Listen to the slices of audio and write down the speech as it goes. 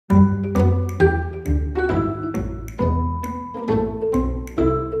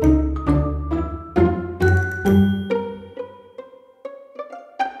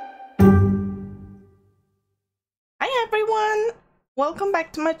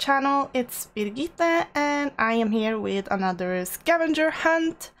channel, it's Birgitte and I am here with another scavenger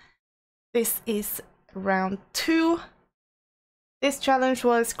hunt. This is round 2. This challenge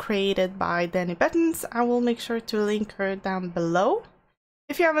was created by Dani Buttons. I will make sure to link her down below.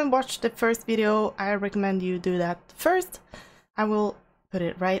 If you haven't watched the first video, I recommend you do that first. I will put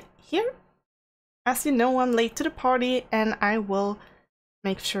it right here. As you know, I'm late to the party and I will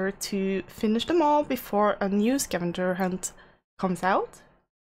make sure to finish them all before a new scavenger hunt comes out.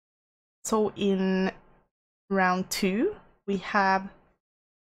 So in round 2 we have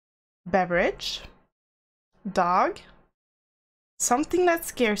Beverage, Dog, Something That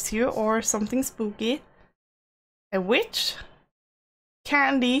Scares You or Something Spooky, a Witch,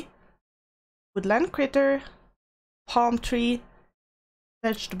 Candy, Woodland Critter, Palm Tree,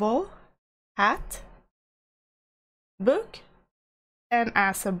 Vegetable, Hat, Book, and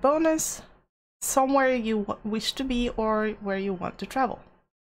as a bonus, somewhere you wish to be or where you want to travel.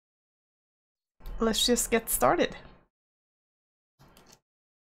 Let's just get started.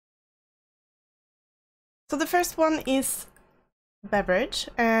 So the first one is Beverage,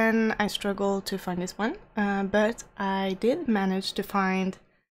 and I struggled to find this one, but I did manage to find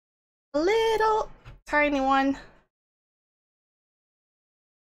a little tiny one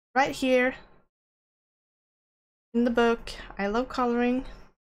right here in the book. I love coloring,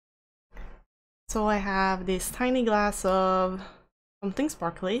 so I have this tiny glass of something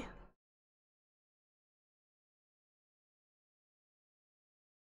sparkly.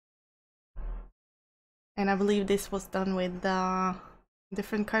 And I believe this was done with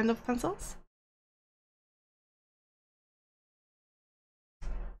different kind of pencils.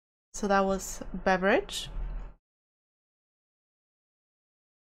 So that was Beverage.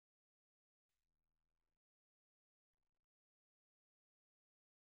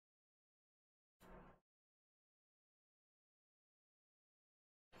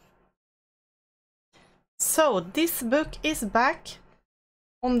 So this book is back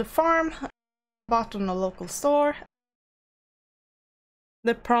on the farm. Bought on a local store.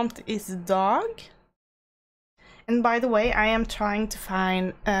 The prompt is Dog. And by the way, I am trying to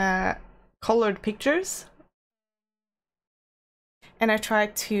find colored pictures. And I try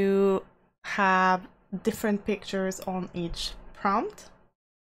to have different pictures on each prompt.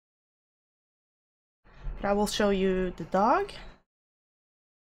 But I will show you the dog.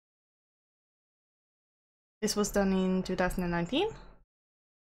 This was done in 2019.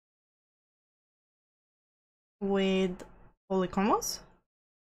 With polychromos.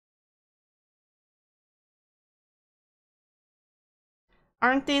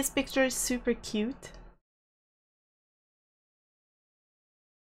 Aren't these pictures super cute?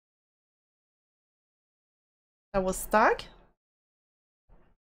 That was Dog.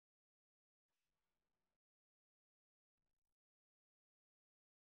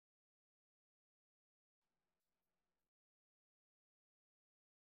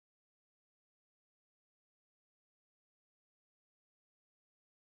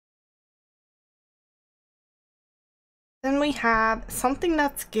 Then we have Something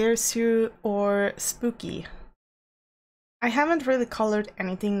That Scares You or Spooky. I haven't really colored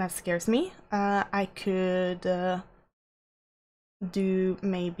anything that scares me. I could do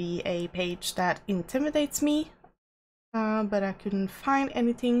maybe a page that intimidates me, but I couldn't find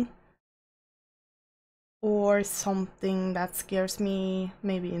anything. Or something that scares me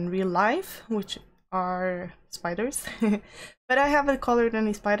maybe in real life, which are spiders. But I haven't colored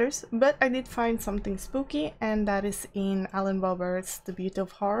any spiders, but I did find something spooky, and that is in Alan Bobert's The Beauty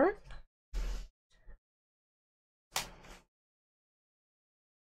of Horror.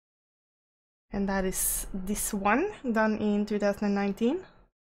 And that is this one, done in 2019,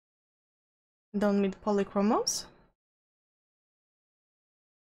 done with polychromos.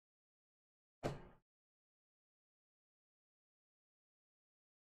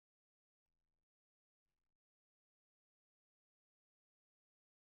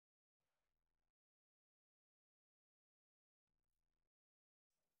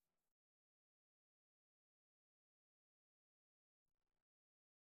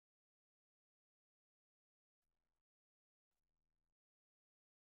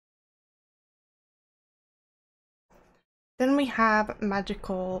 Then we have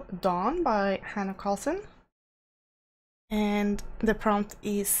Magical Dawn by Hannah Carlson. And the prompt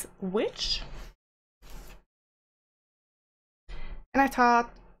is Witch. And I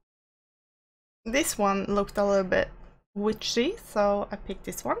thought this one looked a little bit witchy, so I picked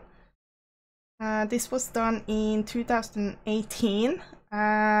this one. This was done in 2018,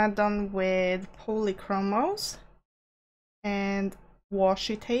 done with polychromos and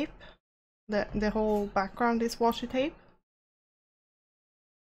washi tape. The whole background is washi tape.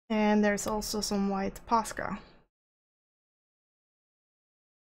 And there's also some white Pascha.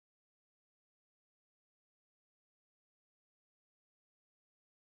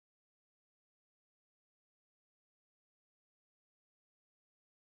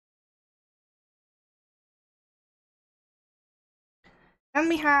 And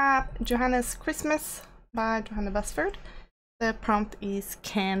we have Johanna's Christmas by Johanna Basford. The prompt is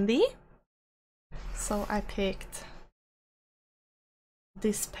candy. So I picked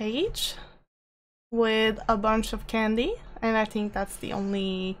this page with a bunch of candy, and I think that's the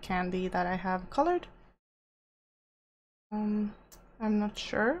only candy that I have colored. I'm not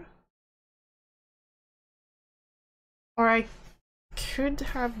sure. Or I could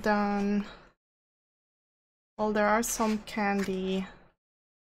have done... Well, there are some candy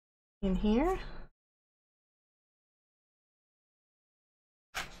in here.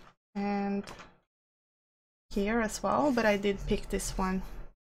 And here as well, but I did pick this one.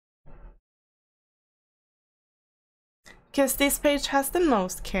 Because this page has the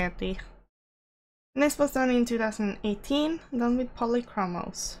most candy. And this was done in 2018, done with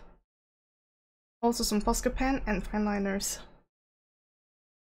polychromos. Also some Posca pen and fine liners.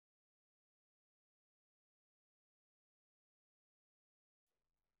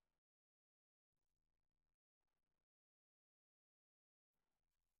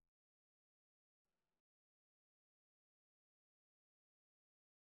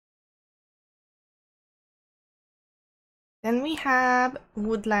 Then we have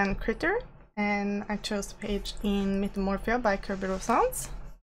Woodland Critter, and I chose the page in Metamorphia by Kirby Rosans.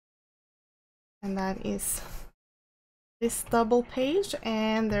 And that is this double page,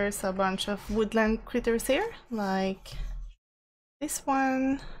 and there's a bunch of woodland critters here, like this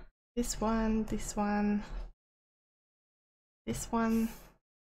one, this one, this one, this one.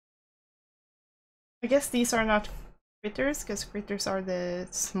 I guess these are not critters, because critters are the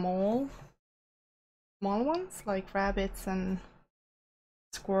small ones, like rabbits and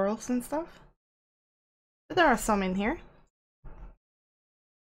squirrels and stuff. But there are some in here.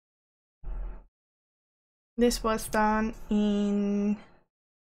 This was done in...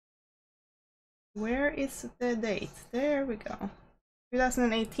 Where is the date? There we go.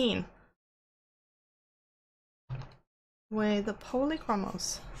 2018. With the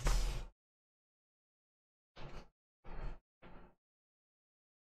polychromos.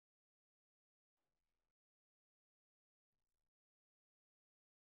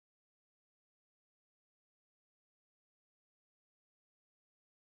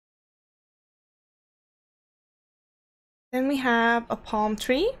 Then we have a palm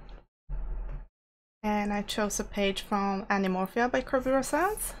tree, and I chose a page from Animorphia by Kirby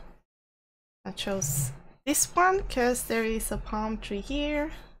Rosans. I chose this one because there is a palm tree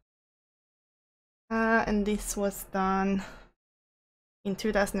here, and this was done in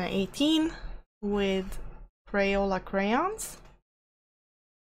 2018 with Crayola crayons.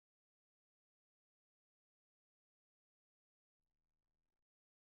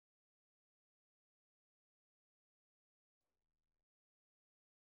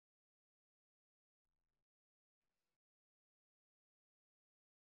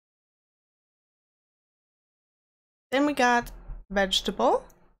 Then we got Vegetable,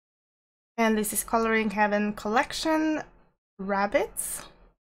 and this is Coloring Heaven Collection Rabbits.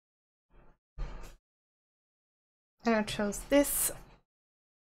 And I chose this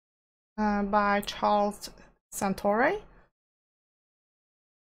by Charles Santore,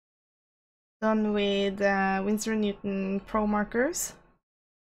 done with Winsor & Newton Pro markers,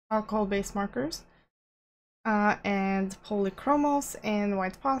 alcohol-based markers, and polychromos and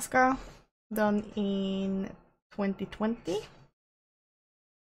white Posca, done in 2020.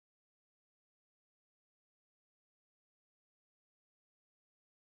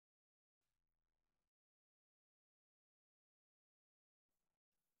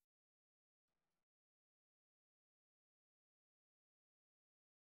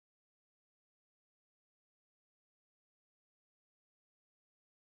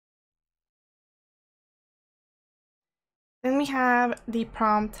 Then we have the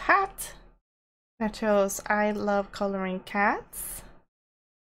prompt hat. I chose I love coloring cats.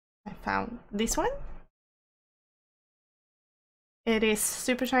 I found this one. It is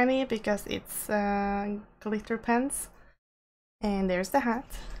super shiny because it's glitter pens. And there's the hat.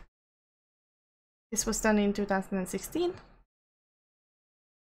 This was done in 2016.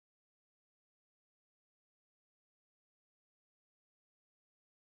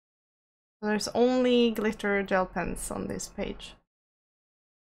 There's only glitter gel pens on this page.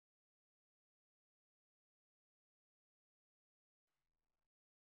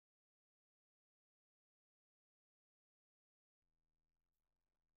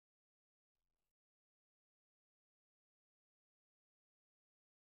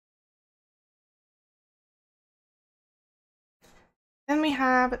 Then we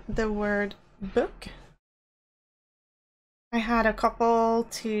have the word book. I had a couple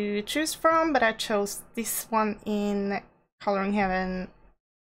to choose from, but I chose this one in Coloring Heaven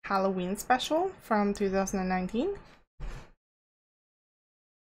Halloween special from 2019.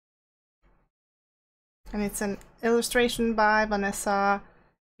 And it's an illustration by Vanessa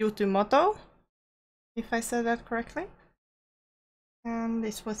Yutumoto, if I said that correctly. And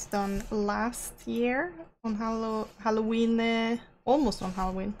this was done last year on Halloween, almost on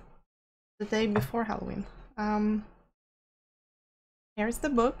Halloween, the day before Halloween. Here's the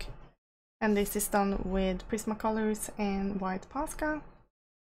book, and this is done with Prismacolors and white Posca.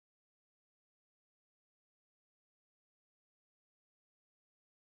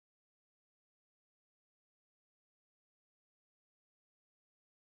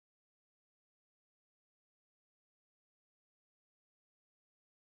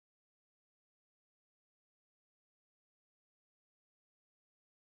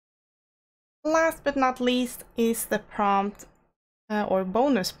 Last but not least is the prompt or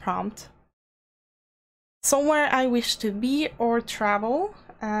bonus prompt. Somewhere I wish to be or travel.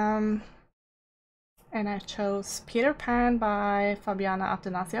 And I chose Peter Pan by Fabiana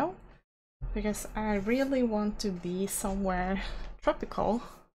Attanasio because I really want to be somewhere tropical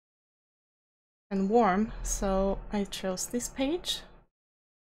and warm. So I chose this page,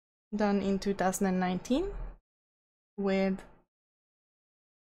 done in 2019 with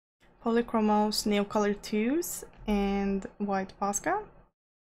Polychromos Neocolor 2s and white Posca.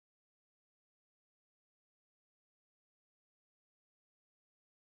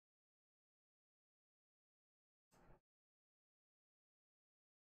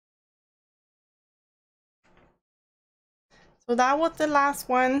 So that was the last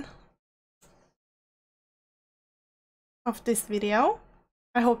one of this video.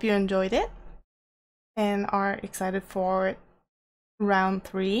 I hope you enjoyed it and are excited for round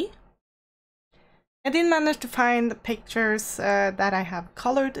 3. I didn't manage to find pictures that I have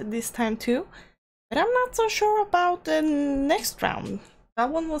colored this time too, but I'm not so sure about the next round. That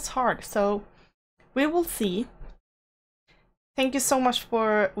one was hard, so we will see. Thank you so much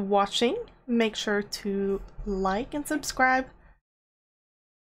for watching. Make sure to like and subscribe,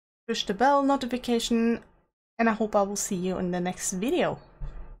 push the bell notification, and I hope I will see you in the next video.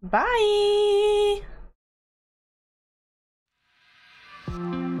 Bye!